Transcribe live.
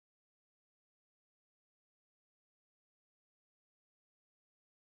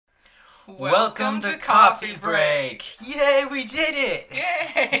Welcome to Coffee Break! Yay, we did it!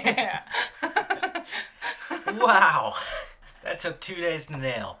 Yeah! Wow, that took 2 days to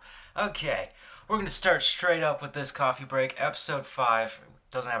nail. Okay, we're going to start straight up with this Coffee Break, episode 5.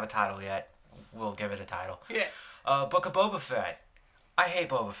 Doesn't have a title yet. We'll give it a title. Yeah. Book of Boba Fett. I hate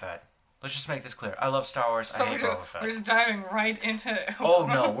Boba Fett. Let's just make this clear. I love Star Wars. I hate Boba Fett. We're just diving right into it. Oh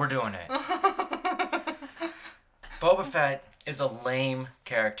no, we're doing it. Boba Fett is a lame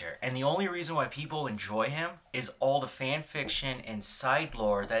character, and the only reason why people enjoy him is all the fan fiction and side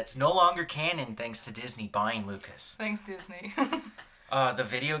lore that's no longer canon thanks to Disney buying Lucas. Thanks, Disney. The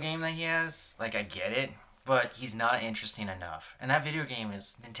video game that he has, like, I get it, but he's not interesting enough. And that video game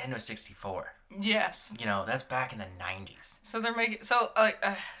is Nintendo 64. Yes. You know, that's back in the 90s. So they're making...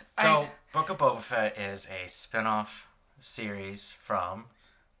 Book of Boba Fett is a spin-off series from...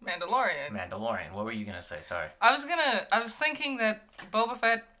 Mandalorian. What were you going to say? Sorry. I was thinking that Boba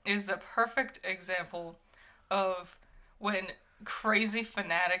Fett is the perfect example of when crazy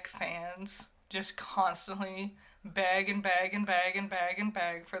fanatic fans just constantly beg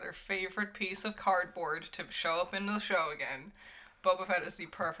for their favorite piece of cardboard to show up in the show again. Boba Fett is the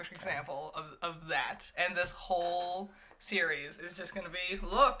perfect example of that. And this whole series is just going to be,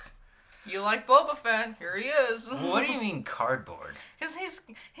 look, you like Boba Fett, here he is. What do you mean cardboard? Because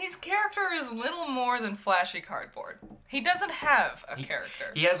his character is little more than flashy cardboard. He doesn't have a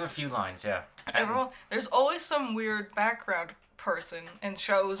character. He has a few lines, yeah. There's always some weird background person in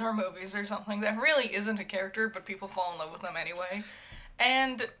shows or movies or something that really isn't a character, but people fall in love with them anyway.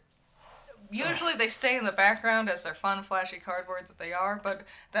 And usually they stay in the background as their fun, flashy cardboards that they are, but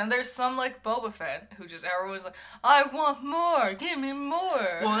then there's some like Boba Fett who just everyone's like, I want more, give me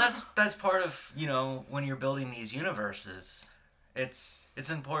more. Well, that's part of, you know, when you're building these universes, it's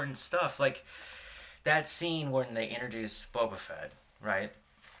important stuff. Like that scene when they introduce Boba Fett, right?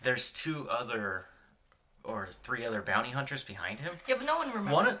 There's 2 other or 3 other bounty hunters behind him. Yeah, but no one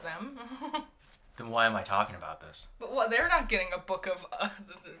remembers them. Then why am I talking about this? But what, they're not getting a book of...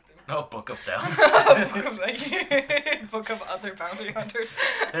 No, book of them. Book of other bounty hunters.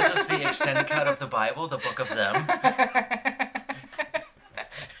 This is the extended cut of the Bible, the book of them.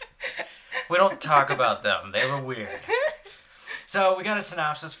 We don't talk about them. They were weird. So we got a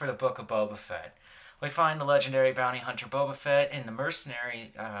synopsis for the book of Boba Fett. We find the legendary bounty hunter Boba Fett and the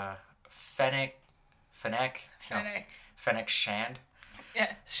mercenary Fennec Shand.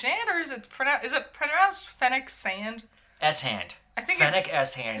 Yeah, Shand, or is it pronounced Fennec Sand? S-Hand. I think Fennec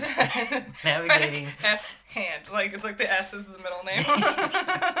S-Hand. Navigating. Fennec S-Hand. Like, it's like the S is the middle name.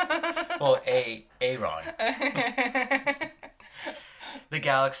 Well, Aaron. The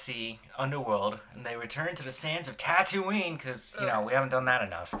galaxy underworld, and they return to the sands of Tatooine because, you know, we haven't done that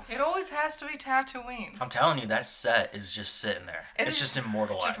enough. It always has to be Tatooine. I'm telling you, that set is just sitting there. It's just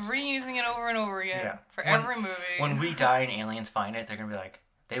immortalized. Just reusing it over and over again for every movie. When we die and aliens find it, they're going to be like,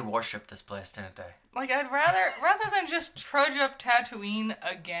 they worshipped this place, didn't they? Like, rather than just trudge up Tatooine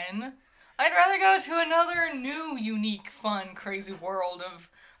again, I'd rather go to another new, unique, fun, crazy world of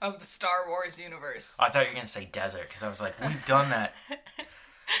the Star Wars universe. I thought you were going to say desert, because I was like, we've done that.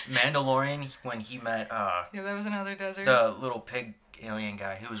 Mandalorian, when he met... yeah, that was another desert. The little pig alien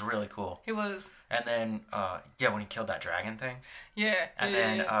guy, who was really cool. He was. And then, when he killed that dragon thing. Yeah. And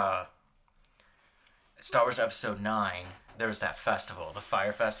then, Star Wars Episode 9, there was that festival, the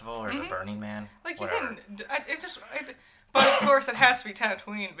Fire Festival, or the Burning Man. Like, whatever. But of course, it has to be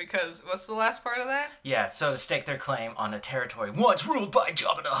Tatooine, because what's the last part of that? Yeah, so to stake their claim on a territory once ruled by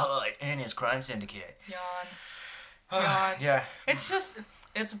Jabba the Hutt and his crime syndicate. Yawn. Yeah.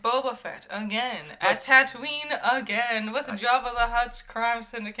 It's Boba Fett again at Tatooine again with Jabba the Hutt's crime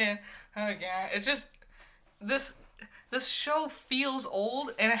syndicate again. It's just this show feels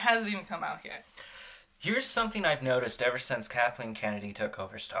old and it hasn't even come out yet. Here's something I've noticed ever since Kathleen Kennedy took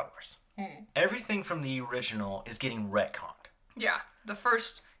over Star Wars. Everything from the original is getting retconned. Yeah, the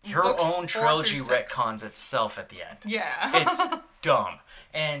first. Her own trilogy retcons itself at the end. Yeah. It's dumb.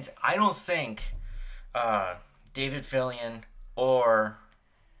 And I don't think David Fillion or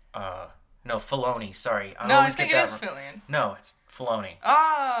Filoni, sorry. I think it is Fillion. No, it's Filoni.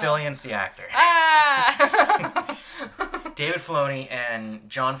 Ah. Fillion's the actor. Ah. David Filoni and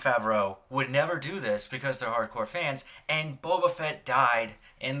Jon Favreau would never do this because they're hardcore fans, and Boba Fett died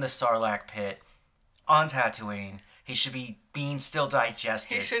in the Sarlacc pit on Tatooine. He should be being still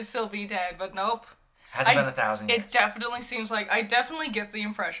digested. He should still be dead, but nope. Hasn't been 1,000 years. It definitely seems like, I definitely get the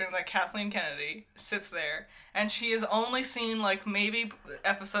impression that Kathleen Kennedy sits there, and she has only seen, like, maybe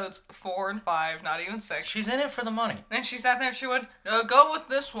episodes 4 and 5, not even 6. She's in it for the money. And she sat there and she went, go with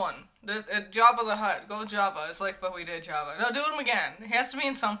this one. Jabba the Hutt. Go with Jabba. It's like, but we did Jabba. No, do him again. He has to be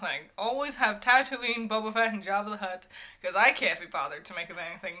in something. Always have Tatooine, Boba Fett, and Jabba the Hutt, because I can't be bothered to make up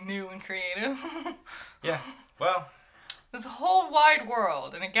anything new and creative. Yeah, well... There's a whole wide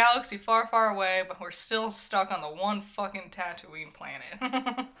world in a galaxy far, far away, but we're still stuck on the one fucking Tatooine planet.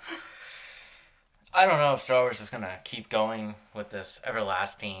 I don't know if Star Wars is going to keep going with this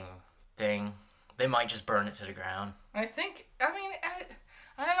everlasting thing. They might just burn it to the ground. I don't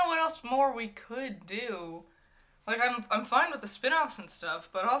know what else more we could do. Like, I'm fine with the spin-offs and stuff,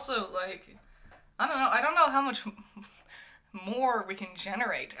 but also, like, I don't know how much more we can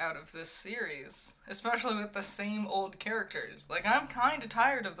generate out of this series, especially with the same old characters. Like, I'm kind of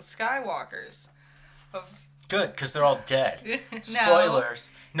tired of the Skywalkers. Good, because they're all dead. Spoilers.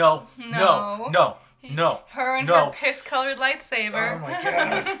 No. Her and her piss-colored lightsaber. Oh my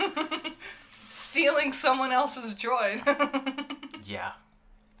god. Stealing someone else's droid. Yeah.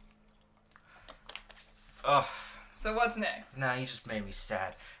 Ugh. So what's next? Nah, you just made me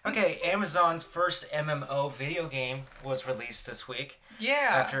sad. Okay, Amazon's first MMO video game was released this week. Yeah.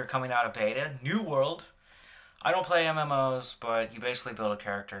 After coming out of beta. New World. I don't play MMOs, but you basically build a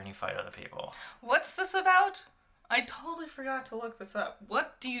character and you fight other people. What's this about? I totally forgot to look this up.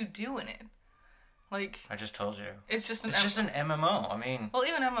 What do you do in it? Like... I just told you. It's just an MMO. I mean... Well,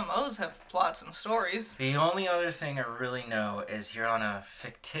 even MMOs have plots and stories. The only other thing I really know is you're on a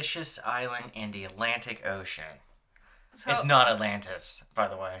fictitious island in the Atlantic Ocean. So, it's not Atlantis, by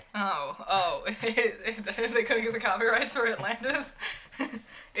the way. Oh. They couldn't get the copyrights for Atlantis?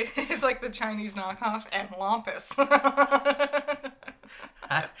 It's like the Chinese knockoff Atlantis. I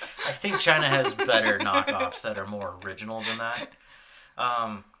think China has better knockoffs that are more original than that.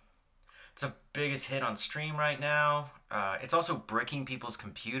 It's the biggest hit on Steam right now. It's also bricking people's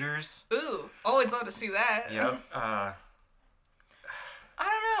computers. Ooh, always love to see that. Yep. I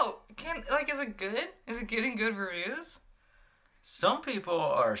don't know. Is it good? Is it getting good reviews? Some people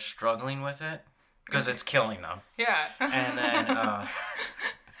are struggling with it because it's killing them. Yeah. And then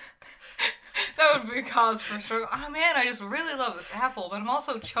that would be cause for struggle. Oh man, I just really love this apple, but I'm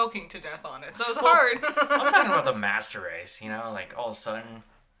also choking to death on it, so it's hard. I'm talking about the master race, like all of a sudden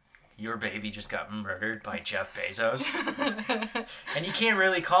your baby just got murdered by Jeff Bezos. And you can't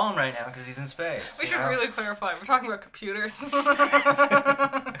really call him right now because he's in space. We should really clarify. We're talking about computers.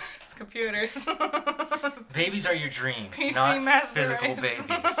 It's computers. Babies are your dreams, PC not physical race.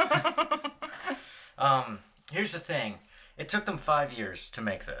 babies. Here's the thing. It took them 5 years to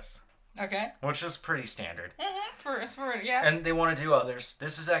make this. Okay. Which is pretty standard. Mm-hmm. Yeah. And they want to do others.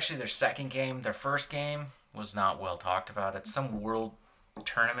 This is actually their second game. Their first game was not well talked about. It's some world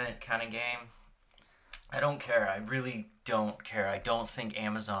tournament kind of game. I don't care. I really don't care. I don't think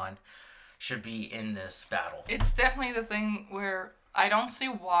Amazon should be in this battle. It's definitely the thing where I don't see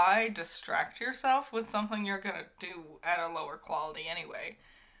why distract yourself with something you're going to do at a lower quality anyway.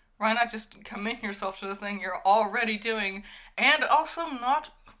 Why not just commit yourself to the thing you're already doing and also not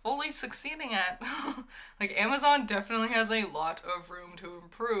fully succeeding at? Like, Amazon definitely has a lot of room to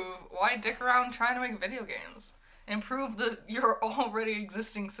improve. Why dick around trying to make video games? Improve your already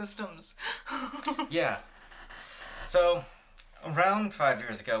existing systems. Yeah. So, around 5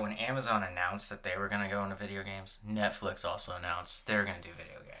 years ago, when Amazon announced that they were going to go into video games, Netflix also announced they're going to do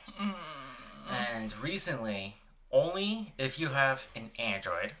video games. And recently, only if you have an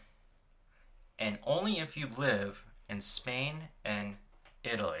Android, and only if you live in Spain and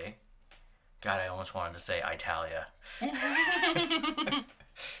Italy. God, I almost wanted to say Italia.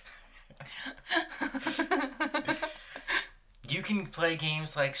 You can play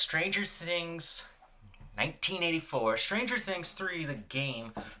games like Stranger Things 1984, Stranger Things 3, the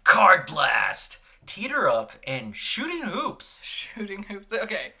game, Card Blast, Teeter Up, and Shooting Hoops. Shooting Hoops.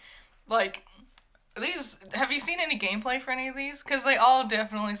 Okay. Like, these... Have you seen any gameplay for any of these? Because they all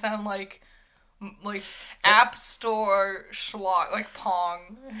definitely sound like App Store schlock, like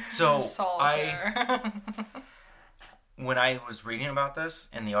Pong. So, Solitaire. When I was reading about this,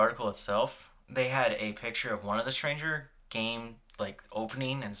 in the article itself, they had a picture of one of the Stranger game,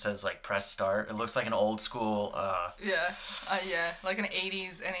 opening and says, press start. It looks like an old school, yeah, like an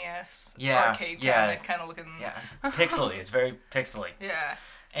 80s NES arcade cabinet kind of looking. Yeah, pixely. It's very pixely. Yeah.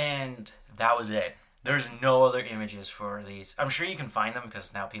 And that was it. There's no other images for these. I'm sure you can find them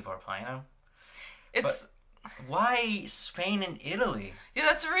because now people are playing them. But why Spain and Italy? Yeah,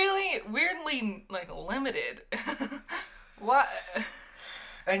 that's really weirdly, limited. What?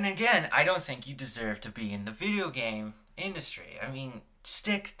 And again, I don't think you deserve to be in the video game industry. I mean,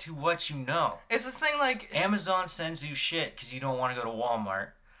 stick to what you know. It's the thing, like... Amazon sends you shit because you don't want to go to Walmart.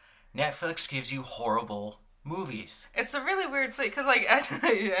 Netflix gives you horrible movies. It's a really weird thing, because, like...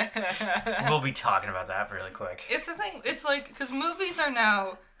 We'll be talking about that really quick. It's the thing, it's like, because movies are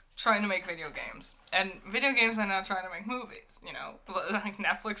now trying to make video games, and video games are now trying to make movies, you know? Like,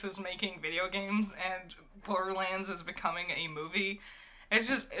 Netflix is making video games, and Borderlands is becoming a movie. It's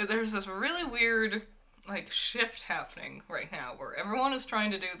just, there's this really weird, like, shift happening right now, where everyone is trying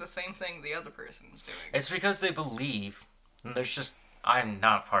to do the same thing the other person is doing. It's because they believe, and there's just, I'm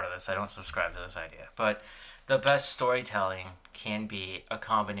not part of this, I don't subscribe to this idea, but the best storytelling can be a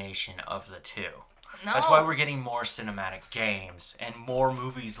combination of the two. No. That's why we're getting more cinematic games and more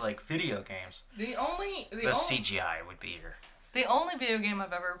movies like video games. The CGI would be your... The only video game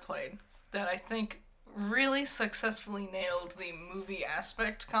I've ever played that I think really successfully nailed the movie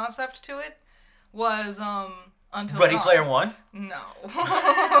aspect concept to it was Until Ready Dawn. Player One? No.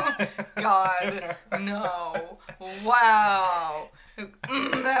 God, no. Wow.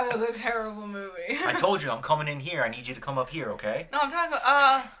 That was a terrible movie. I told you, I'm coming in here. I need you to come up here, okay? No, I'm talking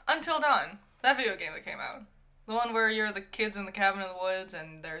about Until Dawn. That video game that came out. The one where you're the kids in the cabin in the woods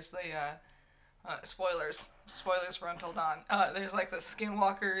and there's the, spoilers. Spoilers for Until Dawn. There's like the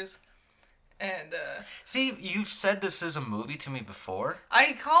skinwalkers and, See, you've said this is a movie to me before.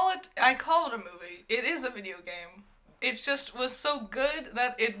 I call it a movie. It is a video game. It just was so good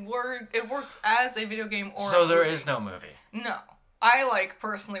that it works as a video game or So a there movie. is no movie. No. I like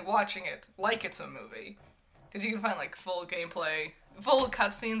personally watching it like it's a movie. Because you can find like full gameplay, full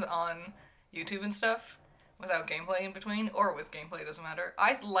cutscenes on YouTube and stuff without gameplay in between, or with gameplay, doesn't matter.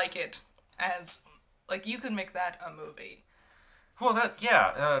 I like it as, like, you could make that a movie. Well,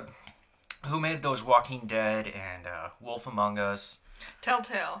 who made those Walking Dead and Wolf Among Us?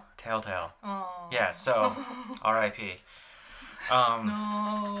 Telltale. Oh. Yeah, so, R.I.P.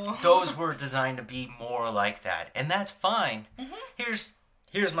 No. Those were designed to be more like that, and that's fine. Mm-hmm.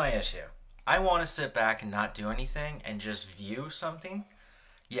 Here's my issue. I want to sit back and not do anything and just view something.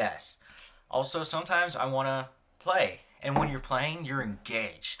 Yes. Also, sometimes I want to play, and when you're playing, you're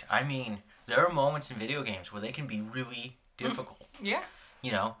engaged. I mean, there are moments in video games where they can be really difficult. Yeah.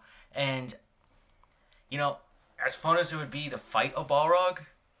 You know, and, you know, as fun as it would be to fight a Balrog,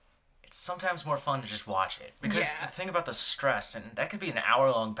 it's sometimes more fun to just watch it. Because think about the stress, and that could be an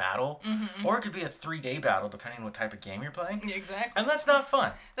hour-long battle, or it could be a 3-day battle, depending on what type of game you're playing. Exactly. And that's not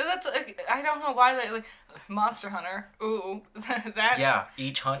fun. That's, I don't know why they, like, Monster Hunter, ooh, that... Yeah,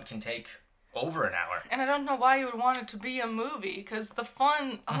 each hunt can take over an hour. And I don't know why you would want it to be a movie, because the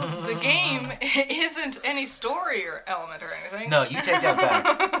fun of the game isn't any story or element or anything. No, you take that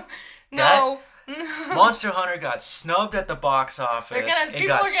back. No. Monster Hunter got snubbed at the box office. It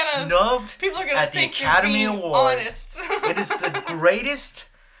got snubbed at the Academy Awards. It is the greatest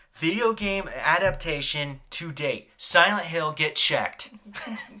video game adaptation to date. Silent Hill, get checked.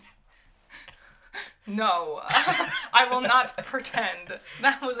 No, I will not pretend.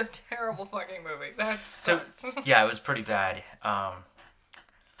 That was a terrible fucking movie. That sucked. Yeah, it was pretty bad.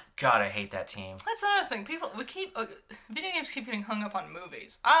 God, I hate that team. That's another thing. Video games keep getting hung up on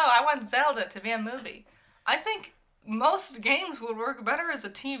movies. Oh, I want Zelda to be a movie. I think most games would work better as a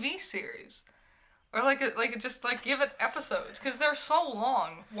TV series. Or just give it episodes, because they're so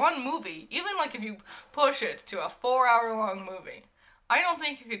long. One movie, even like if you push it to a 4-hour-long movie, I don't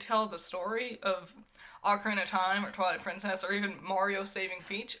think you could tell the story of Ocarina of Time or Twilight Princess or even Mario Saving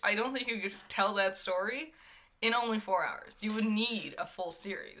Peach. I don't think you could tell that story in only 4 hours. You would need a full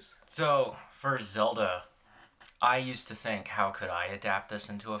series. So, for Zelda, I used to think, how could I adapt this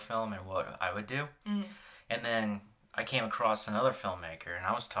into a film and what I would do? And then I came across another filmmaker, and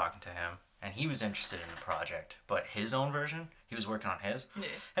I was talking to him, and he was interested in the project, but his own version, he was working on his. Yeah.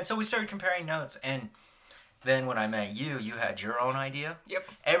 And so we started comparing notes, and then when I met you, you had your own idea. Yep.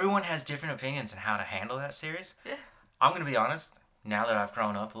 Everyone has different opinions on how to handle that series. Yeah. I'm going to be honest, now that I've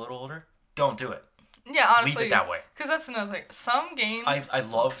grown up a little older, don't do it. Yeah, honestly. Leave it that way. Because that's another thing. Some games... I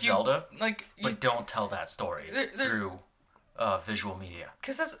love Zelda, but don't tell that story through visual media.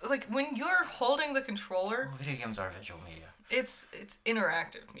 Because that's, like, when you're holding the controller... Well, video games are visual media. It's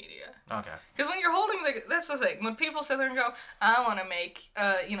interactive media. Okay. Because when you're holding the... That's the thing. When people sit there and go, I want to make,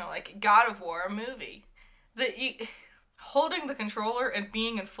 like, God of War a movie. Holding the controller and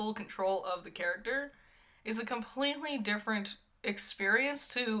being in full control of the character is a completely different experience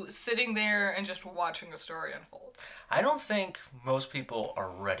to sitting there and just watching the story unfold. I don't think most people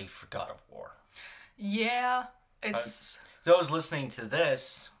are ready for God of War. Yeah, it's... Those listening to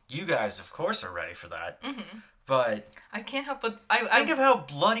this, you guys, of course, are ready for that. But I can't help but think of how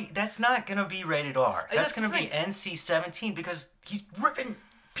bloody. That's not gonna be rated R. That's gonna be thing. NC-17 because he's ripping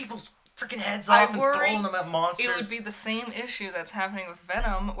people's freaking heads off and throwing them at monsters. It would be the same issue that's happening with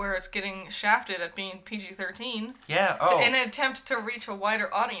Venom, where it's getting shafted at being PG-13. Yeah. In an attempt to reach a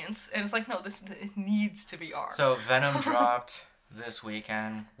wider audience, and it's like, no, it needs to be R. So Venom dropped this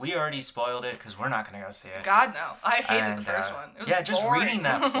weekend. We already spoiled it because we're not gonna go see it. God no, I hated the first one. It was just boring. reading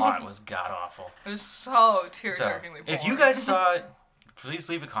that plot was god awful. It was so tear-jerkingly boring. If you guys saw it, please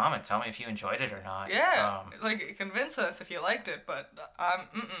leave a comment. Tell me if you enjoyed it or not. Yeah, convince us if you liked it, but I'm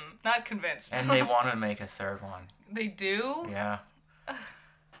not convinced. And they want to make a third one. They do? Yeah.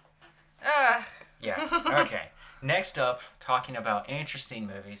 Yeah. Okay. Next up, talking about interesting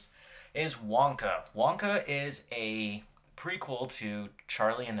movies, is Wonka. Wonka is a prequel to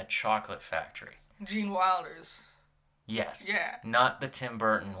Charlie and the Chocolate Factory. Gene Wilder's. Yes. Yeah. Not the Tim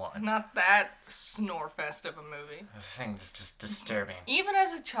Burton one. Not that snorefest of a movie. The thing's just disturbing. Even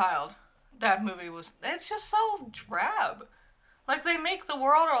as a child, that movie it's just so drab. Like, they make the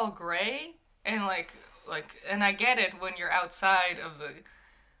world all gray, and and I get it when you're outside of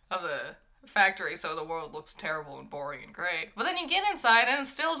the factory, so the world looks terrible and boring and gray. But then you get inside, and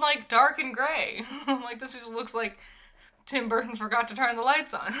it's still, like, dark and gray. Like, this just looks like Tim Burton forgot to turn the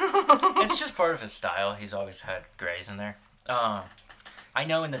lights on. It's just part of his style. He's always had grays in there. I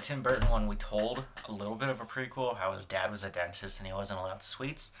know in the Tim Burton one we told a little bit of a prequel, how his dad was a dentist and he wasn't allowed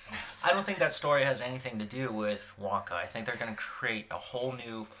sweets. Yes. I don't think that story has anything to do with Wonka. I think they're going to create a whole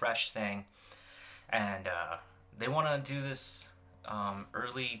new, fresh thing. And they want to do this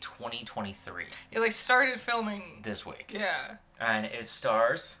early 2023. Yeah, they started filming this week. Yeah. And it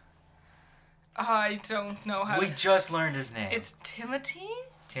stars... I don't know how. We just learned his name. It's Timothy.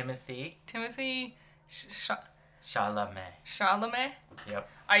 Timothy Chalamet. Yep.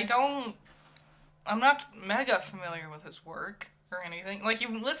 I'm not mega familiar with his work or anything. Like, you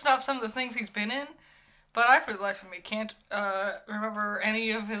listed off some of the things he's been in, but I, for the life of me, can't remember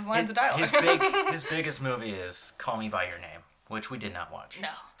any of his lines of dialogue. His biggest movie is Call Me by Your Name, which we did not watch.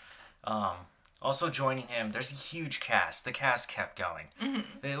 No. Also joining him, there's a huge cast. The cast kept going.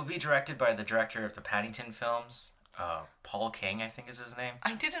 Mm-hmm. It will be directed by the director of the Paddington films, Paul King, I think is his name.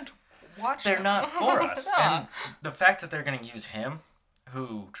 I didn't watch They're them. not for us. No. And the fact that they're going to use him,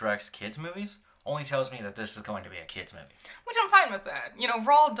 who directs kids' movies, only tells me that this is going to be a kids' movie. Which I'm fine with that. You know,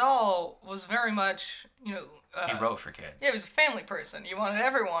 Roald Dahl was very much, he wrote for kids. Yeah, he was a family person. You wanted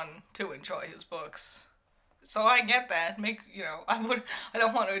everyone to enjoy his books. So I get that. I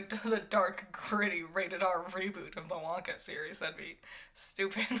don't want the dark, gritty, rated R reboot of the Wonka series. That'd be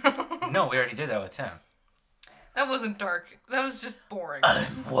stupid. No, we already did that with Tim. That wasn't dark. That was just boring.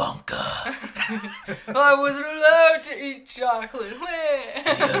 I'm Wonka. I wasn't allowed to eat chocolate.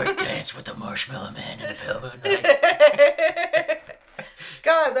 Have you ever danced with the Marshmallow Man in a pale moonlight?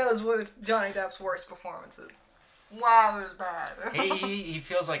 God, that was one of Johnny Depp's worst performances. Wow, it was bad. he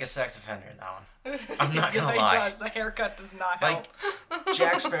feels like a sex offender in that one. I'm not gonna lie. He does. The haircut does not help.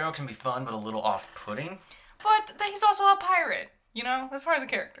 Jack Sparrow can be fun, but a little off-putting. But he's also a pirate. That's part of the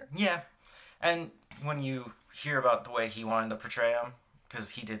character. Yeah, and when you hear about the way he wanted to portray him,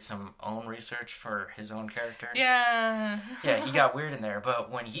 because he did some own research for his own character. Yeah. Yeah, he got weird in there,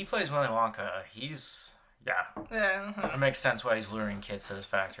 but when he plays Willy Wonka, he's... Yeah. It makes sense why he's luring kids to his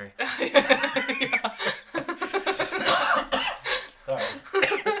factory. Yeah. Sorry.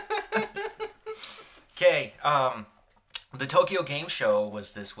 Okay, the Tokyo Game Show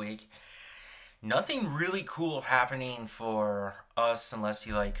was this week. Nothing really cool happening for us unless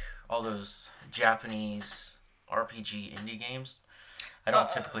you like all those Japanese RPG indie games. I don't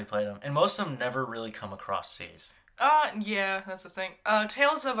typically play them. And most of them never really come across seas. Yeah, that's the thing.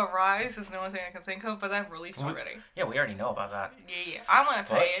 Tales of Arise is the only thing I can think of, but that released already. Yeah, we already know about that. Yeah. I want to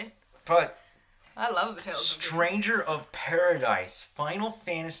play it. But... I love the Tales of Stranger of Paradise Final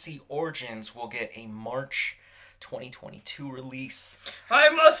Fantasy Origins will get a March 2022 release. I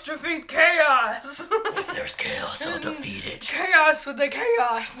must defeat chaos! If there's chaos, I'll defeat it. Chaos with the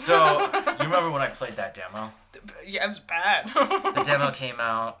chaos! So, you remember when I played that demo? Yeah, it was bad. The demo came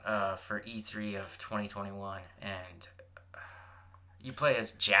out for E3 of 2021, and you play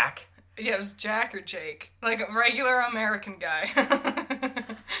as Jack. Yeah, it was Jack or Jake. Like a regular American guy.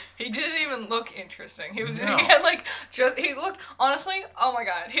 He didn't even look interesting. He looked, honestly, oh my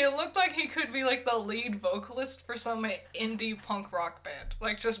god, he looked like he could be like the lead vocalist for some indie punk rock band.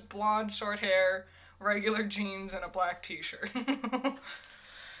 Like just blonde, short hair, regular jeans, and a black t-shirt.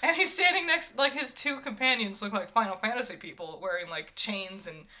 And he's standing next, like his two companions look like Final Fantasy people wearing like chains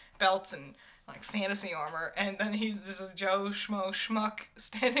and belts and like fantasy armor, and then he's just a Joe Schmo Schmuck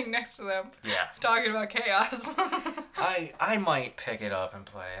standing next to them. Yeah. Talking about chaos. I might pick it up and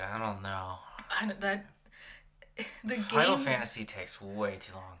play it. I don't know. The game. Final Fantasy takes way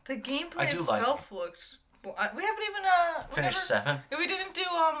too long. The gameplay I do itself like looked. We haven't even finished 7. We didn't do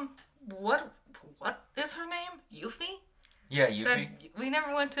what is her name? Yuffie? Yeah, Yuffie. We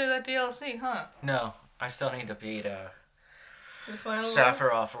never went to that DLC, huh? No, I still need to beat The final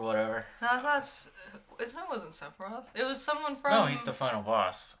Sephiroth or whatever. No, I thought it wasn't Sephiroth. It was someone from. No, he's the final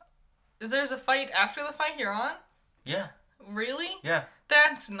boss. There's a fight after the fight you're on? Yeah. Really? Yeah.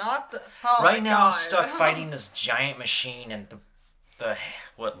 That's not the. Oh right my now, God. I'm stuck fighting this giant machine in the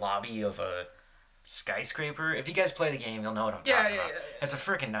lobby of a skyscraper. If you guys play the game, you'll know what I'm talking about. Yeah. It's a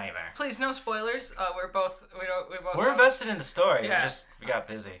freaking nightmare. Please, no spoilers. We're both. We're invested in the story. Yeah. We got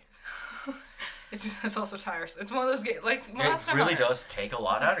busy. It's also tiresome. It's one of those games like Monster It really Hunter. does take a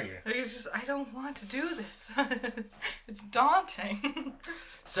lot out of you. It's just I don't want to do this. It's daunting.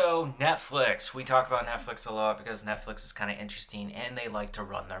 So Netflix, we talk about Netflix a lot because Netflix is kind of interesting and they like to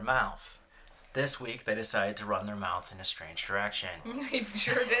run their mouth. This week they decided to run their mouth in a strange direction. They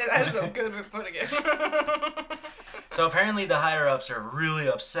sure did. That is a good way of putting it. So apparently the higher ups are really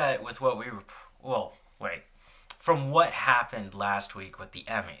upset with what from what happened last week with the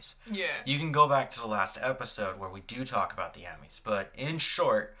Emmys. Yeah. You can go back to the last episode where we do talk about the Emmys. But in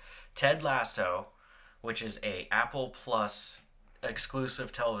short, Ted Lasso, which is a Apple Plus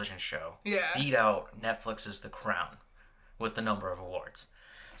exclusive television show, beat out Netflix's The Crown with the number of awards.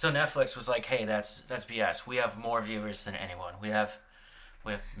 So Netflix was like, hey, that's BS. We have more viewers than anyone. We have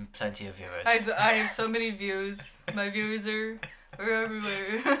plenty of viewers. I have so many views. My viewers are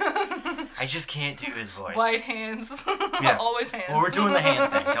everywhere. I just can't do his voice. White hands. Yeah. Always hands. Well, we're doing the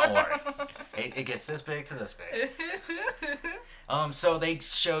hand thing. Don't worry. It gets this big to this big. So they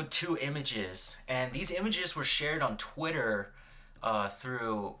showed 2 images, and these images were shared on Twitter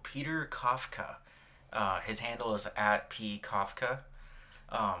through Peter Kafka. His handle is @PKafka.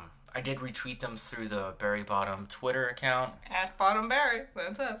 I did retweet them through the Barry Bottom Twitter account. @BottomBarry.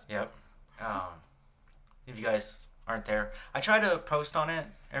 That's us. Yep. If you guys aren't there, I try to post on it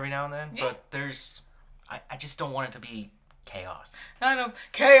every now and then, but I just don't want it to be chaos. I know.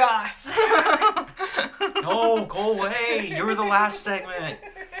 Chaos! No, go away! You're the last segment!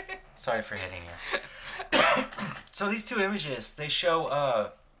 Sorry for hitting you. So these 2 images, they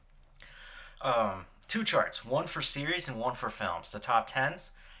show 2 charts. One for series and one for films. The top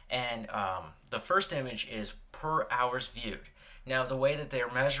 10s. And the first image is per hours viewed. Now, the way that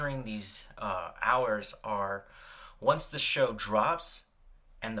they're measuring these hours are once the show drops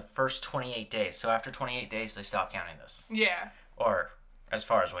and the first 28 days. So after 28 days, they stop counting this. Yeah. Or as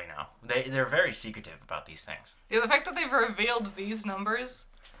far as we know. They're very secretive about these things. Yeah, the fact that they've revealed these numbers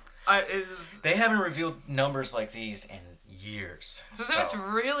is... They haven't revealed numbers like these in years. So they must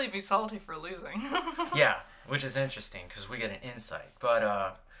really be salty for losing. Yeah, which is interesting because we get an insight.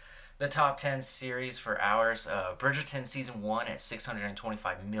 But the top 10 series for hours, Bridgerton Season 1 at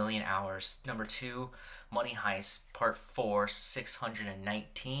 625 million hours. Number 2, Money Heist Part 4,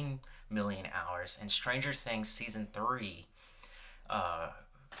 619 million hours. And Stranger Things Season 3,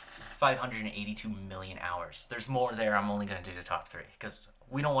 582 million hours. There's more there. I'm only going to do the top 3 because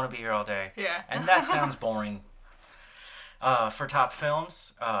we don't want to be here all day. Yeah. And that sounds boring. For top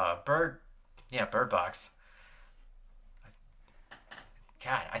films, Bird Box.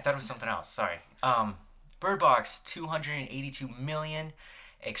 God, I thought it was something else. Sorry. Bird Box, 282 million.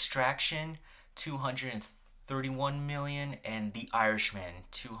 Extraction, 231 million. And The Irishman,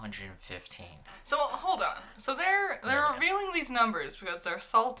 215. So, hold on. So they're revealing these numbers because they're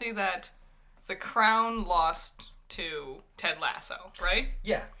salty that The Crown lost to Ted Lasso, right?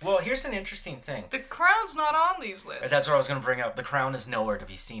 Yeah. Well, here's an interesting thing. The Crown's not on these lists. That's what I was going to bring up. The Crown is nowhere to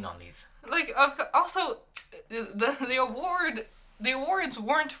be seen on these. Like, also, the awards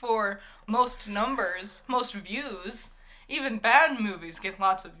weren't for most numbers, most views. Even bad movies get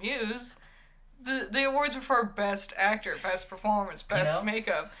lots of views. The awards were for best actor, best performance, best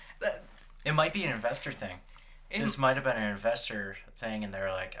makeup. It might be an investor thing. This might have been an investor thing, and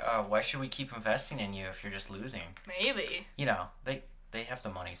they're like, "Oh, why should we keep investing in you if you're just losing?" Maybe. You know, they have the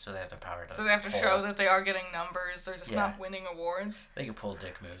money, so they have the power to. So they have to show that they are getting numbers. They're just not winning awards. They can pull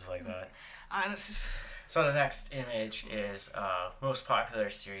dick moves like that. So the next image is most popular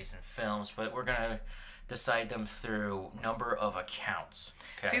series and films, but we're gonna decide them through number of accounts.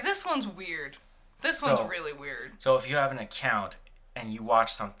 Okay? See, this one's weird. This one's really weird. So if you have an account and you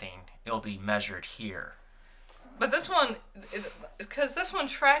watch something, it'll be measured here. But this one, because this one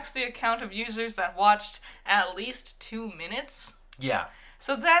tracks the account of users that watched at least 2 minutes. Yeah.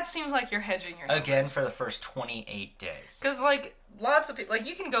 So that seems like you're hedging your numbers. Again, for the first 28 days. Because, like, lots of people... Like,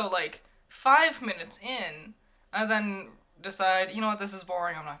 you can go, like, 5 minutes in, and then decide, you know what, this is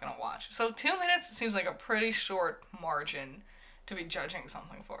boring, I'm not going to watch. So 2 minutes seems like a pretty short margin to be judging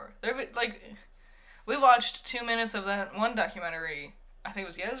something for. Like, we watched 2 minutes of that one documentary, I think it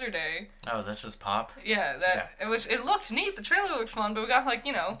was yesterday. Oh, This Is Pop? Yeah, which it looked neat, the trailer looked fun, but we got, like,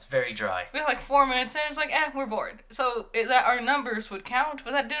 you know... It's very dry. We got, like, 4 minutes in, it's like, we're bored. So, that our numbers would count,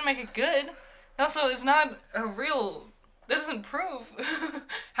 but that didn't make it good. It also is not a real... That doesn't prove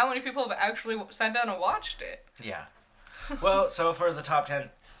how many people have actually sat down and watched it. Yeah. Well, so for the top 10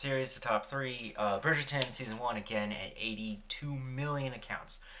 series, the top 3, Bridgerton Season 1, again, at 82 million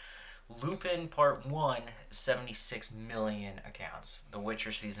accounts. Lupin Part 1, 76 million accounts. The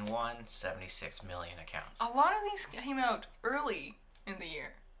Witcher Season 1, 76 million accounts. A lot of these came out early in the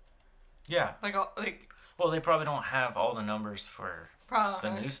year. Yeah. Like well, they probably don't have all the numbers for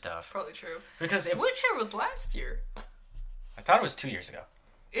the new stuff. Probably true. Because if... Witcher was last year. I thought it was 2 years ago.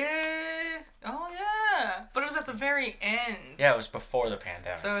 Oh yeah. But it was at the very end. Yeah, it was before the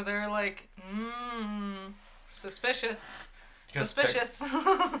pandemic. So they're like, suspicious. Suspicious.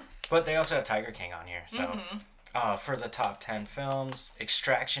 But they also have Tiger King on here, so... For the top 10 films,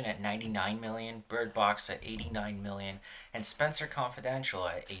 Extraction at 99 million, Bird Box at 89 million, and Spencer Confidential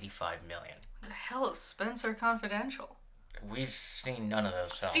at 85 million. The hell is Spencer Confidential? We've seen none of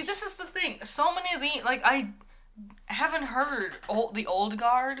those films. See, this is the thing. So many of the... Like, I haven't heard the old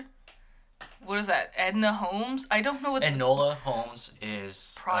guard. What is that? Edna Holmes? I don't know what... Enola Holmes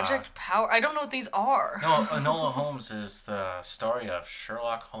is... Project Power? I don't know what these are. No, Enola Holmes is the story of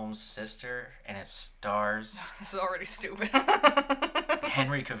Sherlock Holmes' sister, and it stars... This is already stupid.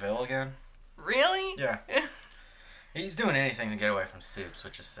 Henry Cavill again. Really? Yeah. He's doing anything to get away from Supes,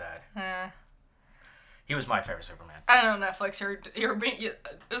 which is sad. He was my favorite Superman. I don't know, Netflix. You're being...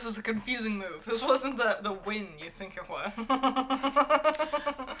 this was a confusing move. This wasn't the win you think it was.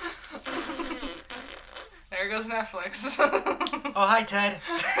 There goes Netflix. Oh, hi, Ted.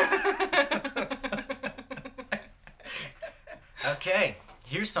 Okay,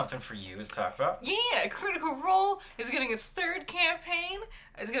 here's something for you to talk about. Yeah, Critical Role is getting its 3rd campaign.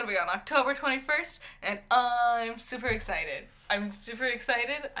 It's going to be on October 21st, and I'm super excited.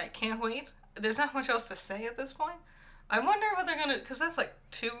 I can't wait. There's not much else to say at this point. I wonder what they're gonna... Because that's like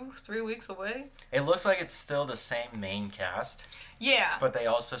 2-3 weeks away. It looks like it's still the same main cast. Yeah. But they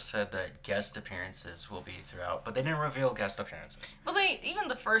also said that guest appearances will be throughout. But they didn't reveal guest appearances. Well, even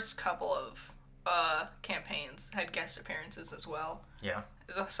the first couple of campaigns had guest appearances as well. Yeah.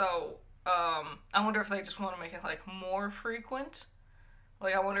 So, I wonder if they just want to make it, like, more frequent.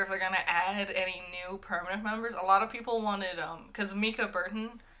 Like, I wonder if they're gonna add any new permanent members. A lot of people wanted... Because Mika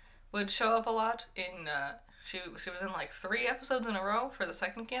Burton would show up a lot in... She was in like 3 episodes in a row for the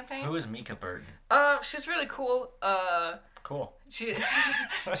 2nd campaign. Who is Mika Burton? She's really cool. Cool. She.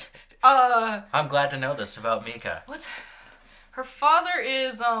 I'm glad to know this about Mika. Her father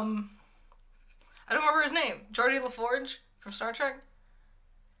is I don't remember his name. Geordi LaForge from Star Trek.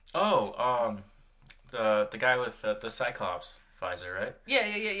 Oh, the guy with the Cyclops visor, right?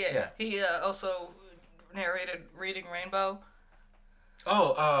 Yeah. He also narrated Reading Rainbow.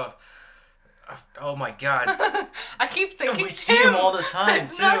 Oh my God! I keep thinking we see him all the time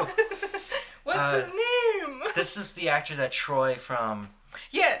too. What's his name? This is the actor that Troy from.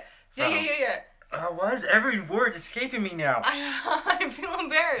 Yeah. Why is every word escaping me now? I feel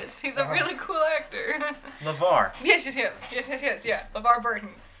embarrassed. He's a really cool actor. LeVar. Yes. Yeah, LeVar Burton.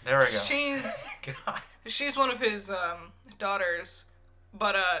 There we go. She's one of his daughters.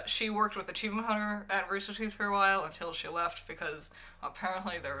 But she worked with Achievement Hunter at Rooster Teeth for a while until she left because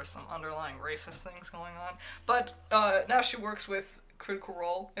apparently there were some underlying racist things going on. But now she works with Critical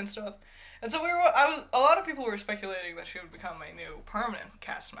Role and stuff. And so a lot of people were speculating that she would become a new permanent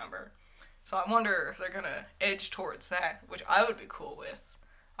cast member. So I wonder if they're going to edge towards that, which I would be cool with.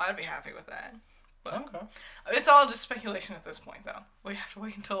 I'd be happy with that. But okay. It's all just speculation at this point, though. We have to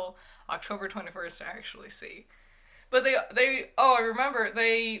wait until October 21st to actually see. But I remember,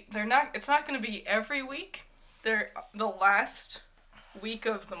 they're not, it's not going to be every week. The last week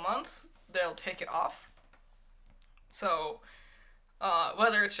of the month, they'll take it off. So,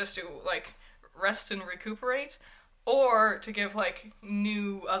 whether it's just to, like, rest and recuperate, or to give, like,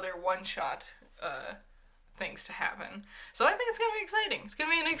 new other one-shot, things to happen. So I think it's going to be exciting. It's going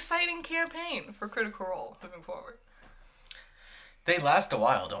to be an exciting campaign for Critical Role moving forward. They last a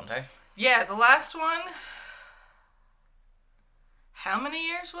while, don't they? Yeah, the last one... How many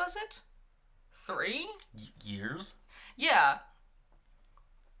years was it? 3? Years? Yeah.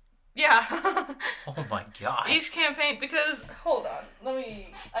 Oh my god. Each campaign, because, hold on,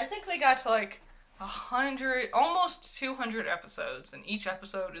 I think they got to like 100, almost 200 episodes, and each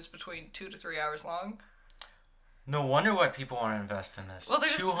episode is between 2 to 3 hours long. No wonder why people want to invest in this. Well,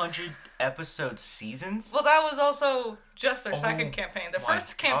 200 episode seasons? Well, that was also just their second campaign. Their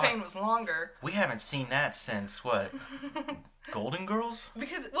first campaign was longer. We haven't seen that since, what? Golden Girls?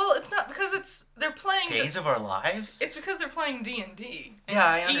 It's not because they're playing Days of Our Lives? It's because they're playing D&D. Yeah,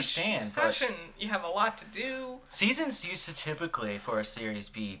 I understand. Each session, you have a lot to do. Seasons used to typically, for a series,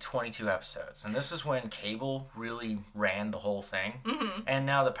 be 22 episodes. And this is when cable really ran the whole thing. Mm-hmm. And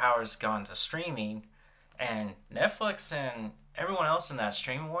now the power's gone to streaming. And Netflix and everyone else in that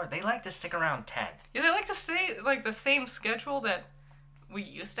streaming war, they like to stick around 10. Yeah, they like to stay like the same schedule that we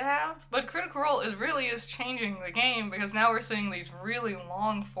used to have. But Critical Role really is changing the game because now we're seeing these really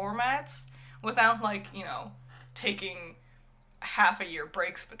long formats without taking half a year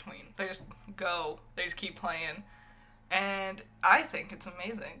breaks between. They just keep playing. And I think it's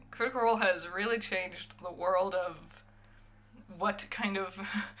amazing. Critical Role has really changed the world of what kind of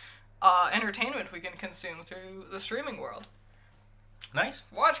entertainment we can consume through the streaming world. Nice.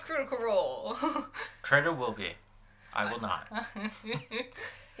 Watch Critical Role. Trader will be. I will not.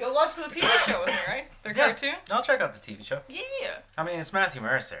 You'll watch the TV show with me, right? Their cartoon? I'll check out the TV show. Yeah. I mean, it's Matthew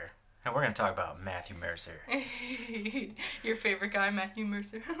Mercer. And we're going to talk about Matthew Mercer. Your favorite guy, Matthew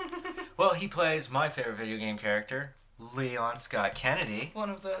Mercer. Well, he plays my favorite video game character, Leon Scott Kennedy. One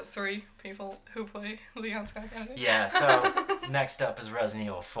of the 3 people who play Leon Scott Kennedy. Yeah, so next up is Resident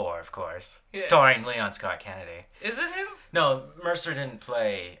Evil 4, of course. Yeah. Starring Leon Scott Kennedy. Is it him? No, Mercer didn't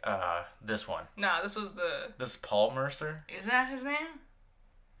play this one. Nah, this was the... This is Paul Mercer. Is that his name?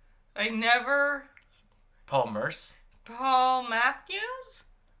 Paul Merce? Paul Matthews?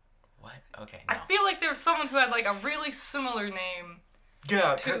 What? Okay, no. I feel like there was someone who had like a really similar name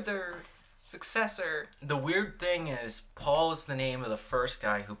to their successor. The weird thing is, Paul is the name of the first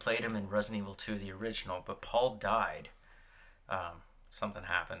guy who played him in Resident Evil 2, the original, but Paul died. Something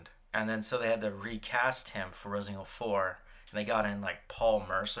happened. And then so they had to recast him for Resident Evil 4, and they got in like Paul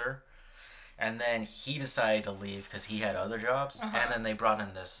Mercer. And then he decided to leave because he had other jobs, and then they brought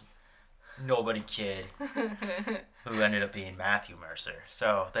in this nobody kid who ended up being Matthew Mercer.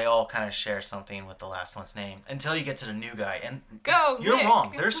 So they all kind of share something with the last one's name until you get to the new guy. And you're Nick.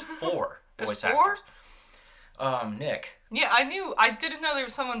 wrong. There's 4 voice actors. Nick. Yeah, I didn't know there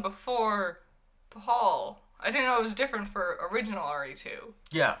was someone before Paul. I didn't know it was different for original RE2.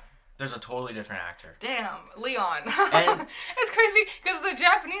 Yeah, there's a totally different actor. Damn, Leon. And it's crazy because the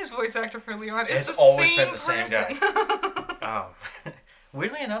Japanese voice actor for Leon is the always same been the same person. guy.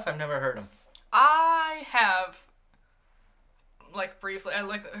 Weirdly enough, I've never heard him. I have, briefly,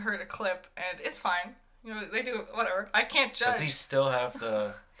 heard a clip, and it's fine. You know, they do whatever. I can't judge. Does he still have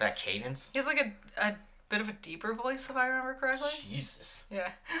that cadence? He has a bit of a deeper voice, if I remember correctly. Jesus.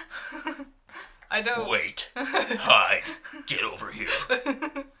 Yeah. I don't. Wait. Hi. Get over here.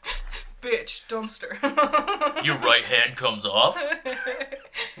 Bitch, dumpster. Your right hand comes off?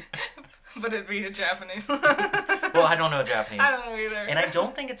 But it'd be a Japanese. Well, I don't know Japanese. I don't know either. And I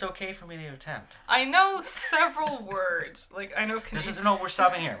don't think it's okay for me to attempt. I know several words. I know... No, we're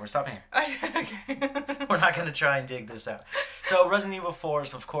stopping here. Okay. We're not going to try and dig this out. So, Resident Evil 4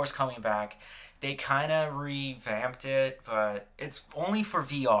 is, of course, coming back. They kind of revamped it, but it's only for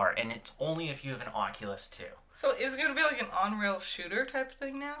VR, and it's only if you have an Oculus 2. So, is it going to be like an on-rail shooter type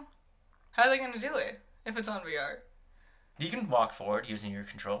thing now? How are they going to do it if it's on VR? You can walk forward using your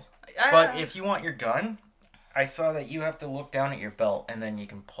controls. But if you want your gun, I saw that you have to look down at your belt, and then you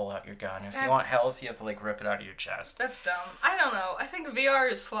can pull out your gun. If you want health, you have to, rip it out of your chest. That's dumb. I don't know. I think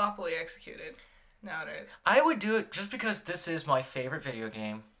VR is sloppily executed nowadays. I would do it just because this is my favorite video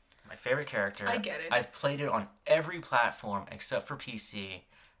game, my favorite character. I get it. I've played it on every platform except for PC,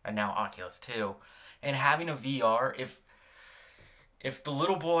 and now Oculus 2. And having a VR, if the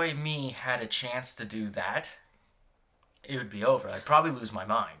little boy me had a chance to do that, it would be over. I'd probably lose my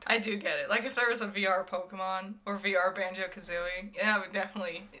mind. I do get it. If there was a VR Pokemon or VR Banjo-Kazooie, yeah, I would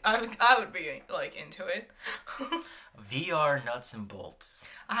definitely... I would be, into it. VR nuts and bolts.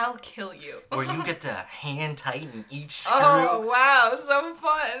 I'll kill you. Where you get to hand tighten each screw. Oh, wow. So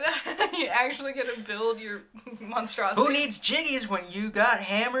fun. You actually get to build your monstrosity. Who needs jiggies when you got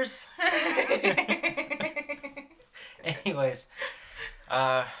hammers? Anyways,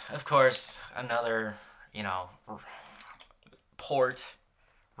 of course, another, port,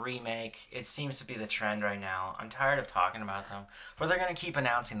 remake. It seems to be the trend right now. I'm tired of talking about them, but they're going to keep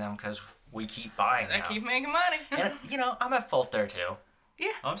announcing them because we keep buying them. I keep making money. And, I'm at fault there, too.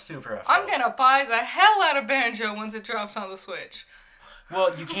 Yeah. I'm super at fault. I'm going to buy the hell out of Banjo once it drops on the Switch.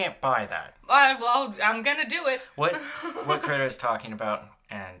 Well, you can't buy that. Well, I'm gonna do it. What Critter is talking about,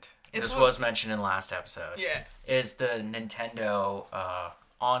 and this was mentioned in the last episode, is the Nintendo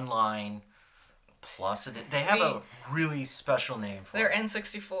Online Plus. They have a really special name for their it.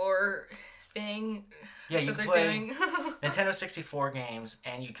 N64 thing. Yeah, you can play Nintendo 64 games,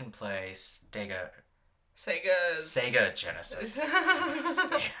 and you can play Sega Genesis.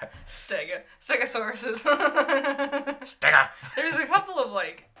 Stegosauruses. Stega. There's a couple of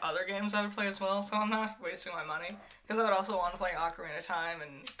other games I would play as well, so I'm not wasting my money because I would also want to play Ocarina of Time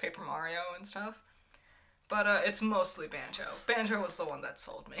and Paper Mario and stuff. But it's mostly Banjo. Banjo was the one that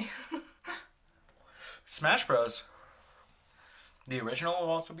sold me. Smash Bros. The original will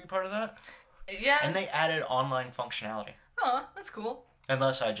also be part of that. Yeah. And they added online functionality. Oh, that's cool.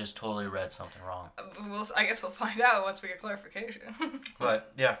 Unless I just totally read something wrong. I guess we'll find out once we get clarification.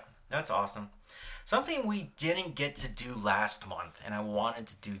 But, yeah, that's awesome. Something we didn't get to do last month, and I wanted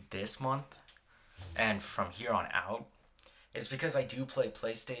to do this month, and from here on out, is because I do play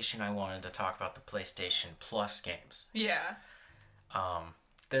PlayStation, I wanted to talk about the PlayStation Plus games. Yeah.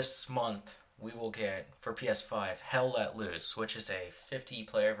 This month, we will get, for PS5, Hell Let Loose, which is a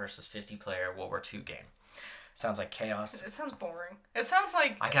 50-player versus 50-player World War II game. Sounds like chaos. It sounds boring. It sounds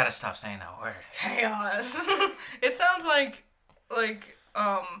like... I gotta stop saying that word. Chaos. It sounds like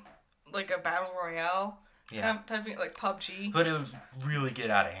a battle royale type thing, like PUBG. But it would really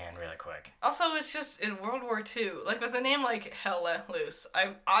get out of hand really quick. Also, it's just in World War II. With a name like Hell Let Loose,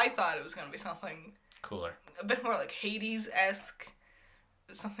 I thought it was going to be something... Cooler. A bit more like Hades-esque.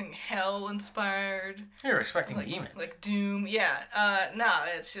 Something hell-inspired. You're expecting demons. Like Doom, yeah. No,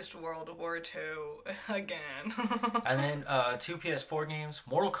 it's just World War II again. And then 2 PS4 games,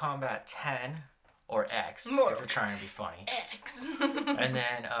 Mortal Kombat 10, or X, if you're trying to be funny. X. And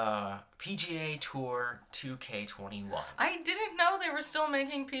then PGA Tour 2K21. I didn't know they were still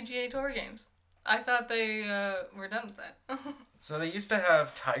making PGA Tour games. I thought they were done with that. So they used to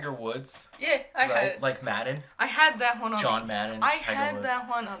have Tiger Woods. Yeah, I had it. Like Madden. I had that one on John Madden. I Tiger had Woods. that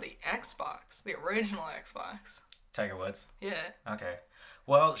one on the Xbox, the original Xbox. Tiger Woods. Yeah. Okay.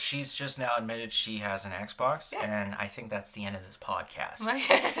 Well, she's just now admitted she has an Xbox, and I think that's the end of this podcast.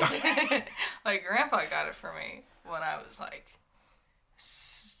 My grandpa got it for me when I was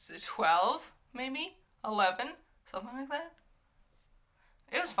 12, maybe 11, something like that.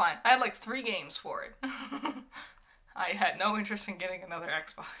 It was fine. I had 3 games for it. I had no interest in getting another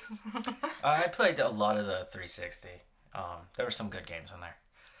Xbox. I played a lot of the 360. There were some good games on there.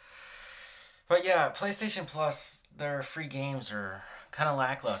 But yeah, PlayStation Plus, their free games are kind of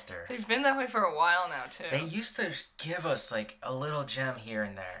lackluster. They've been that way for a while now, too. They used to give us a little gem here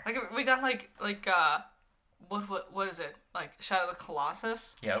and there. We got what is it? Shadow of the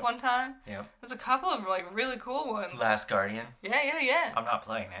Colossus one time? Yep. There's a couple of really cool ones. Last Guardian. Yeah. I'm not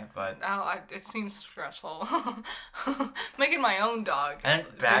playing it, but... it seems stressful. Making my own dog. And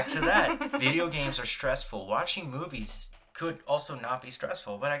back to that. Video games are stressful. Watching movies could also not be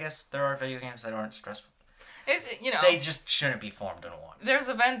stressful, but I guess there are video games that aren't stressful. They just shouldn't be formed in one. There's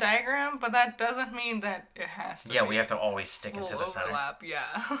a Venn diagram, but that doesn't mean that it has to. Yeah, we have to always stick into the center. Overlap,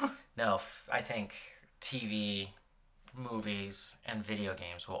 yeah. No, I think TV, movies, and video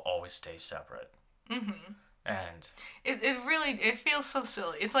games will always stay separate. Mm-hmm. And it feels so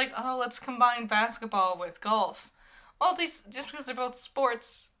silly. It's let's combine basketball with golf. Well, just because they're both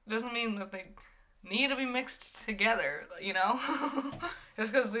sports doesn't mean that they need to be mixed together,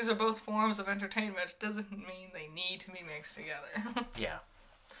 Just because these are both forms of entertainment doesn't mean they need to be mixed together. Yeah.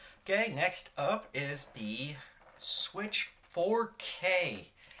 Okay, next up is the Switch 4K.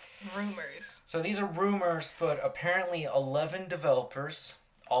 Rumors. So these are rumors, but apparently 11 developers,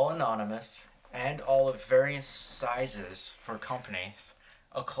 all anonymous, and all of various sizes for companies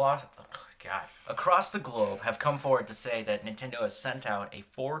across the globe have come forward to say that Nintendo has sent out a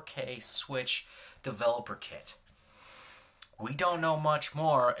 4K Switch developer kit. We don't know much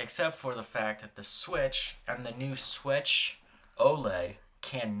more except for the fact that the Switch and the new Switch OLED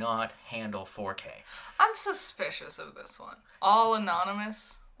cannot handle 4K. I'm suspicious of this one. All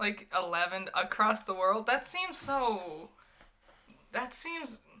anonymous, 11 across the world. I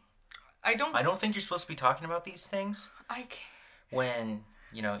don't think you're supposed to be talking about these things. I can't. When,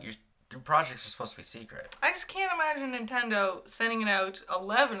 your projects are supposed to be secret. I just can't imagine Nintendo sending it out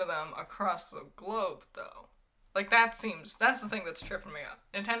 11 of them across the globe, though. That's the thing that's tripping me up.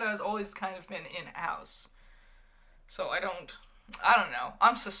 Nintendo has always kind of been in-house. So I don't know.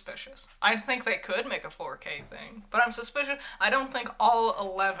 I'm suspicious. I think they could make a 4K thing, but I'm suspicious. I don't think all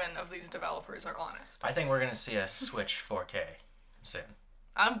 11 of these developers are honest. I think we're going to see a Switch 4K soon.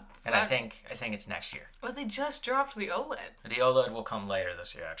 And I think it's next year. Well, they just dropped the OLED. The OLED will come later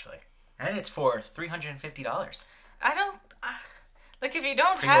this year, actually. And it's for $350. I don't... like, if you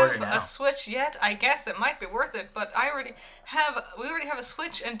don't Pre-order have now. a Switch yet, I guess it might be worth it, but we already have a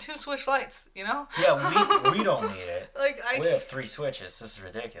Switch and 2 Switch Lights, you know? Yeah, we don't need it. Like, We have 3 Switches. This is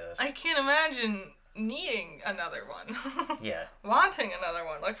ridiculous. I can't imagine needing another one. Yeah. Wanting another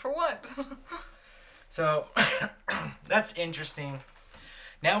one. Like, for what? So, that's interesting.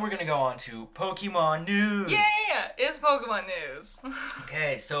 Now we're going to go on to Pokemon news. Yeah, it's Pokemon news.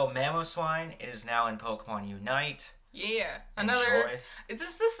 Okay, so Mamoswine is now in Pokemon Unite. Yeah, Enjoy.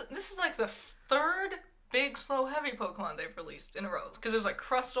 This is like the 3rd big slow heavy Pokemon they've released in a row. Because it was like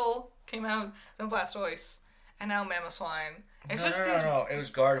Crustle came out, then Blastoise, and now Mamoswine. It's No. It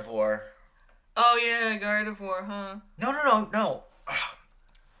was Gardevoir. Oh yeah, Gardevoir, huh? No.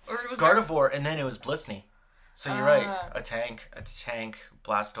 Or it was Gardevoir, and then it was Blissey. So you're right. A tank,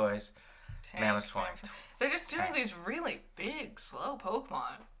 Blastoise, Mamoswine. They're just doing these really big, slow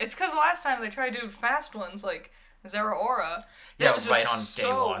Pokemon. It's because the last time they tried doing fast ones like Zeraora, Yeah, it was right just on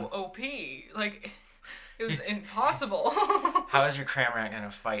day so one. OP. Like, it was impossible. How is your Cramorant going to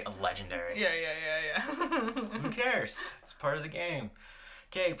fight a legendary? Yeah. Who cares? It's part of the game.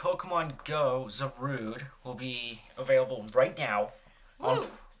 Okay, Pokemon Go Zarude will be available right now. Woo.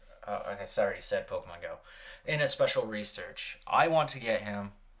 I already said Pokemon Go. In a special research. I want to get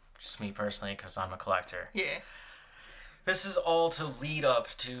him, just me personally, because I'm a collector. Yeah. This is all to lead up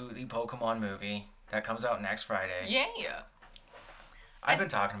to the Pokemon movie that comes out next Friday. Yeah. I've been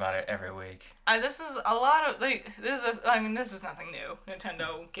talking about it every week. This is a lot of this is nothing new.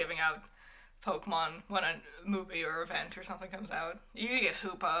 Nintendo giving out Pokemon when a movie or event or something comes out. You could get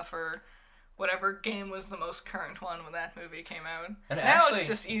Hoopa for whatever game was the most current one when that movie came out. And now actually, it's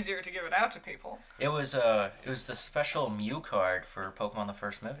just easier to give it out to people. It was the special Mew card for Pokemon the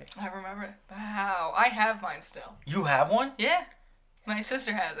first movie. I remember. Wow, I have mine still. You have one? Yeah, my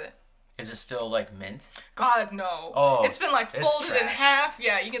sister has it. Is it still like mint? God, no. Oh, it's been like it's folded in trash. half.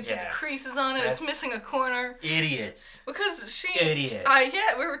 Yeah, you can see Yeah. the creases on it. It's That's- missing a corner. Idiots. Because she... Idiots.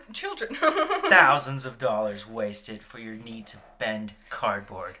 Yeah, we were children. Thousands of dollars wasted for your need to bend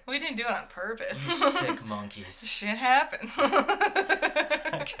cardboard. We didn't do it on purpose. You sick monkeys. Shit happens.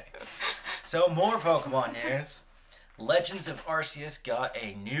 Okay. So more Pokemon news. Legends of Arceus got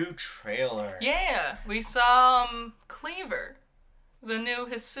a new trailer. Yeah, we saw Kleaver. The new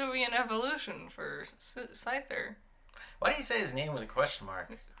Hisuian evolution for Scyther. Why do you say his name with a question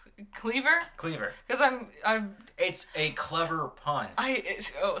mark? Kleaver? Kleaver. Because I'm It's a clever pun.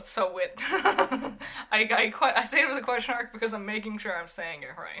 it's so wit. I say it with a question mark because I'm making sure I'm saying it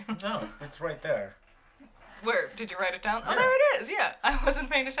right. No, it's right there. Where? Did you write it down? Yeah. Oh, there it is, yeah. I wasn't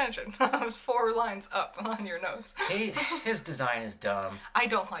paying attention. I was 4 lines up on your notes. His design is dumb. I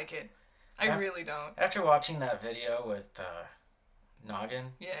don't like it. I really don't. After watching that video with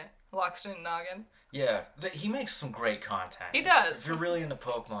Noggin, Yeah. Loxton Noggin. yeah, he makes some great content. He does. If you're really into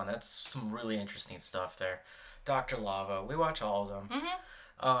Pokemon, that's some really interesting stuff there. Dr. Lava, we watch all of them.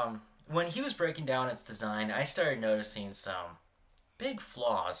 Mm-hmm. When he was breaking down its design, I started noticing some big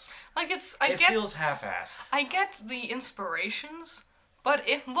flaws. Like it feels half-assed. I get the inspirations, but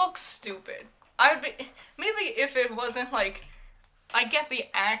it looks stupid. Maybe if it wasn't like, I get the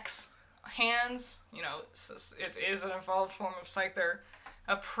axe hands, you know, it is an evolved form of Scyther,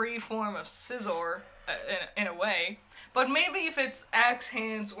 a pre-form of Scizor, in a way. But maybe if its axe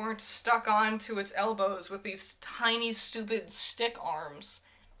hands weren't stuck onto its elbows with these tiny, stupid stick arms,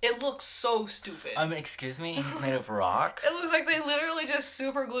 it looks so stupid. Excuse me, he's made of rock? It looks like they literally just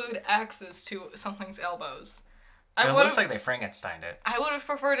super glued axes to something's elbows. It looks like they Frankensteined it. I would have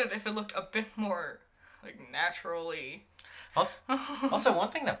preferred it if it looked a bit more, like, naturally. Also, one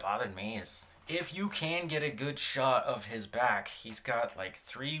thing that bothered me is if you can get a good shot of his back, he's got like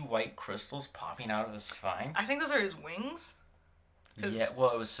 3 white crystals popping out of his spine. I think those are his wings. Yeah,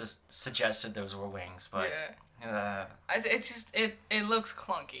 well, it was just suggested those were wings, but it looks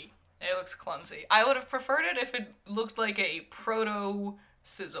clunky. It looks clumsy. I would have preferred it if it looked like a proto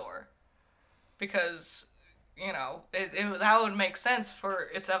Scizor, because you know that would make sense for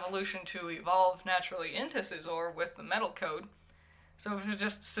its evolution to evolve naturally into Scizor with the metal coat. So if it's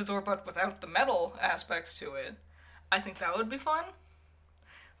just Scizor but without the metal aspects to it, I think that would be fun.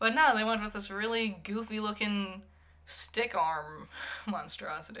 But no, they went with this really goofy looking stick arm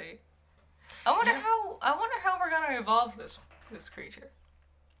monstrosity. I wonder how we're gonna evolve this creature.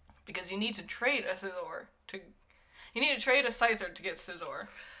 Because you need to trade a Scizor you need to trade a Scyther to get Scizor.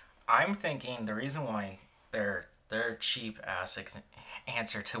 I'm thinking the reason why their cheap ass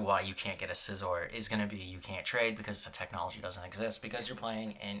answer to why you can't get a Scizor is going to be you can't trade because the technology doesn't exist because you're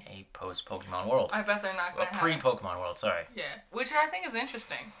playing in a post-Pokemon world. I bet they're not going to have pre-Pokemon world, sorry. Yeah, which I think is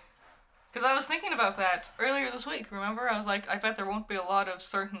interesting. Because I was thinking about that earlier this week, remember? I was like, I bet there won't be a lot of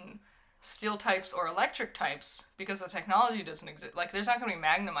certain steel types or electric types because the technology doesn't exist. Like, there's not going to be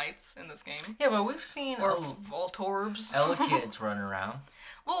Magnemites in this game. Yeah, but we've seen... Or Voltorbs. Elekid's running around.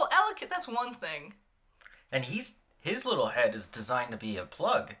 Well, Elekid, that's one thing. And his little head is designed to be a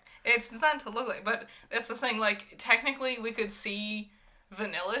plug. It's designed to look like... But that's the thing, like, technically we could see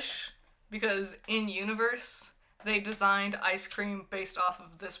Vanillish because in-universe they designed ice cream based off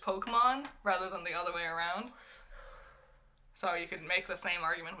of this Pokemon rather than the other way around. So you could make the same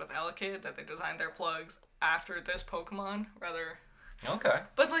argument with Elekid that they designed their plugs after this Pokemon, rather. Okay.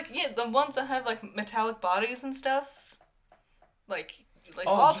 But like, yeah, the ones that have like metallic bodies and stuff, like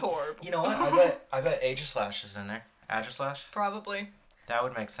Voltorb. You know what? I bet Aegislash is in there. Aegislash. Probably. That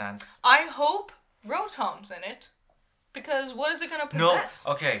would make sense. I hope Rotom's in it, because what is it gonna possess?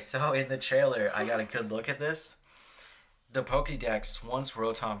 No. Okay, so in the trailer, I got a good look at this. The Pokédex, once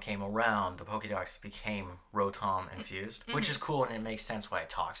Rotom came around, the Pokédex became Rotom infused, which is cool and it makes sense why it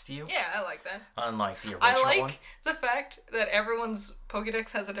talks to you. Yeah, I like that. Unlike the original I like one. the fact that everyone's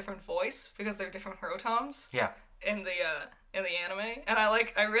Pokédex has a different voice because they're different Rotoms. Yeah. In the anime, and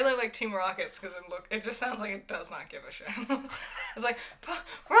I really like Team Rocket's because it just sounds like it does not give a shit. It's like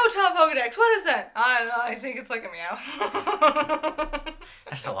Rotom Pokédex. What is that? I don't know. I think it's like a meow.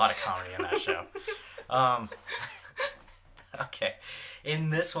 There's a lot of comedy in that show. Okay. In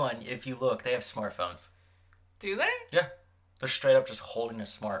this one, if you look, they have smartphones. Do they? Yeah. They're straight up just holding a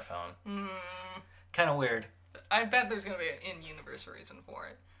smartphone. Kind of weird. I bet there's going to be an in-universe reason for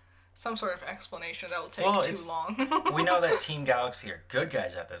it. Some sort of explanation that will take too long. We know that Team Galaxy are good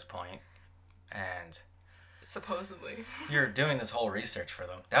guys at this point, and... Supposedly. You're doing this whole research for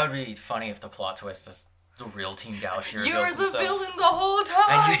them. That would be funny if the plot twist is the real Team Galaxy reveals himself. You're the villain the whole time!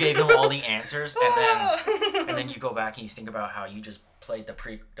 And you gave them all the answers, and then you go back and you think about how you just played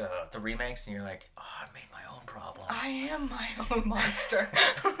the remakes, and you're like, oh, I made my own problem. I am my own monster.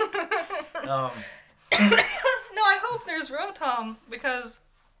 No, I hope there's Rotom, because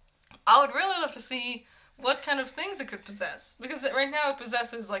I would really love to see what kind of things it could possess. Because right now it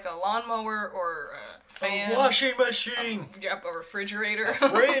possesses like a lawnmower or a fan. A washing machine! Yep, a refrigerator. A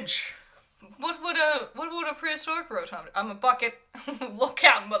fridge! What would a prehistoric Rotom do? I'm a bucket. Look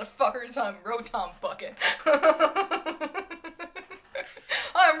out, motherfuckers, I'm Rotom Bucket.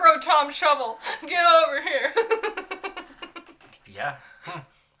 I'm Rotom Shovel. Get over here. Yeah.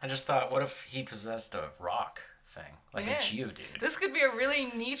 I just thought, what if he possessed a rock thing? Like a Geodude. This could be a really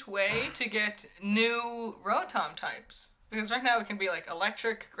neat way to get new Rotom types. Because right now it can be like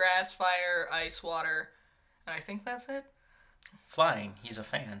electric, grass, fire, ice, water, and I think that's it. Flying. He's a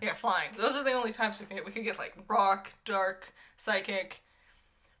fan. Yeah, flying. Those are the only types we can get. We could get like rock, dark, psychic,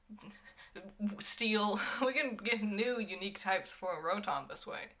 steel. We can get new, unique types for a Rotom this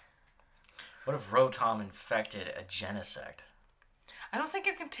way. What if Rotom infected a Genesect? I don't think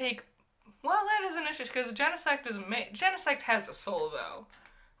it can take... Well, that is an issue, because Genesect has a soul, though.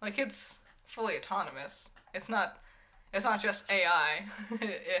 Like, it's fully autonomous. It's not just AI.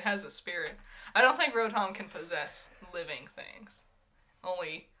 It has a spirit. I don't think Rotom can possess living things.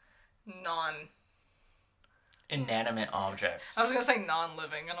 Only inanimate objects. I was gonna say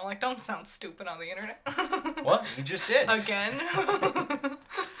non-living, and I'm like, don't sound stupid on the internet. What? You just did. Again?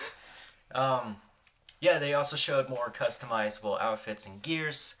 Yeah, they also showed more customizable outfits and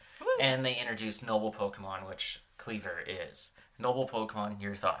gears, and they introduced Noble Pokemon, which Kleaver is. Noble Pokemon,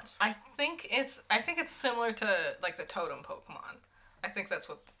 your thoughts? I think it's similar to like the Totem Pokemon. I think that's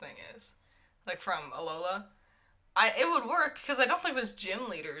what the thing is, like from Alola. It would work because I don't think there's gym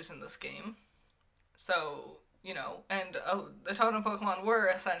leaders in this game, so and the Totem Pokemon were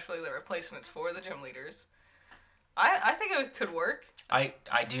essentially the replacements for the gym leaders. I think it could work. I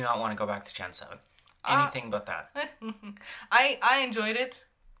do not want to go back to Gen 7. Anything but that. I enjoyed it.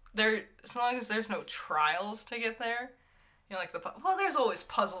 As long as there's no trials to get there. There's always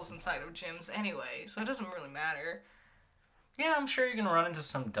puzzles inside of gyms anyway, so it doesn't really matter. Yeah, I'm sure you're going to run into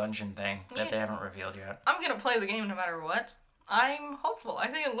some dungeon thing that they haven't revealed yet. I'm going to play the game no matter what. I'm hopeful. I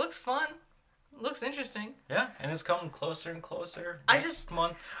think it looks fun. It looks interesting. Yeah, and it's coming closer and closer. Next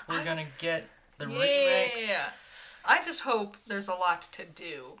month, we're going to get the remakes. Yeah. I just hope there's a lot to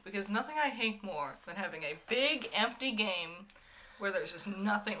do, because nothing I hate more than having a big, empty game where there's just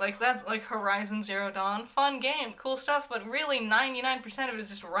nothing. Like, that's like Horizon Zero Dawn. Fun game, cool stuff, but really 99% of it is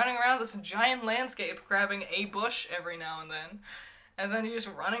just running around this giant landscape, grabbing a bush every now and then. and then you're just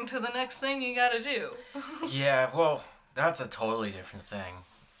running to the next thing you gotta do. Yeah, well, that's a totally different thing.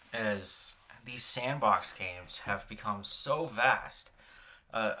 Is these sandbox games have become so vast.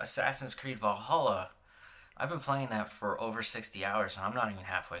 Assassin's Creed Valhalla, I've been playing that for over 60 hours, and I'm not even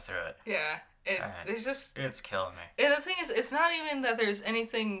halfway through it. Yeah, it's killing me. And the thing is, it's not even that there's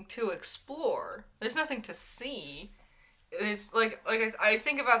anything to explore. There's nothing to see. It's I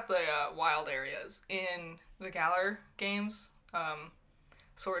think about the wild areas in the Galar games,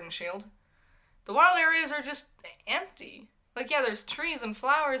 Sword and Shield. The wild areas are just empty. Like, yeah, there's trees and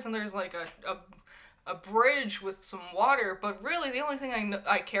flowers, and there's like a bridge with some water, but really the only thing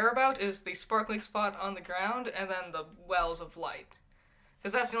I care about is the sparkly spot on the ground and then the wells of light.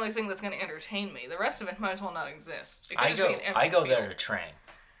 Because that's the only thing that's going to entertain me. The rest of it might as well not exist. It could just be an empty I go there field. to train.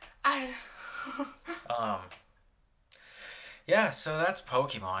 Yeah, so that's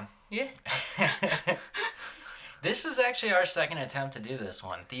Pokemon. Yeah. This is actually our second attempt to do this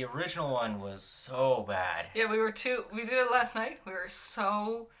one. The original one was so bad. Yeah, we did it last night. We were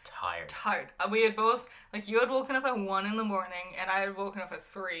so Tired. We had both, like, you had woken up at 1 in the morning, and I had woken up at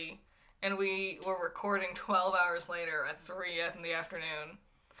 3, and we were recording 12 hours later at 3 in the afternoon.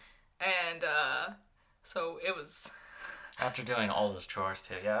 And, so it was... After doing all those chores,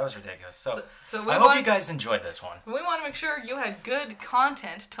 too. Yeah, that was ridiculous. So I hope you guys enjoyed this one. We want to make sure you had good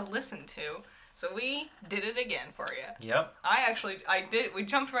content to listen to. So we did it again for you. Yep. We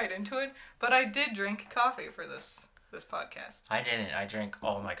jumped right into it, but I did drink coffee for this podcast. I didn't. I drank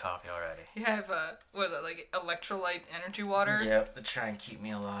all my coffee already. You have, what is it, like electrolyte energy water? Yep, to try and keep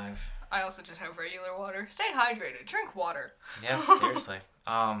me alive. I also just have regular water. Stay hydrated. Drink water. Yeah, seriously.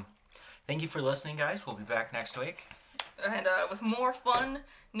 Thank you for listening, guys. We'll be back next week. And with more fun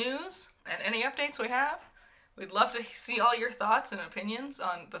news and any updates we have. We'd love to see all your thoughts and opinions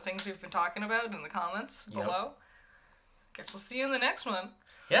on the things we've been talking about in the comments below. Guess we'll see you in the next one.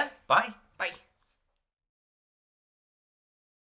 Yeah, bye. Bye.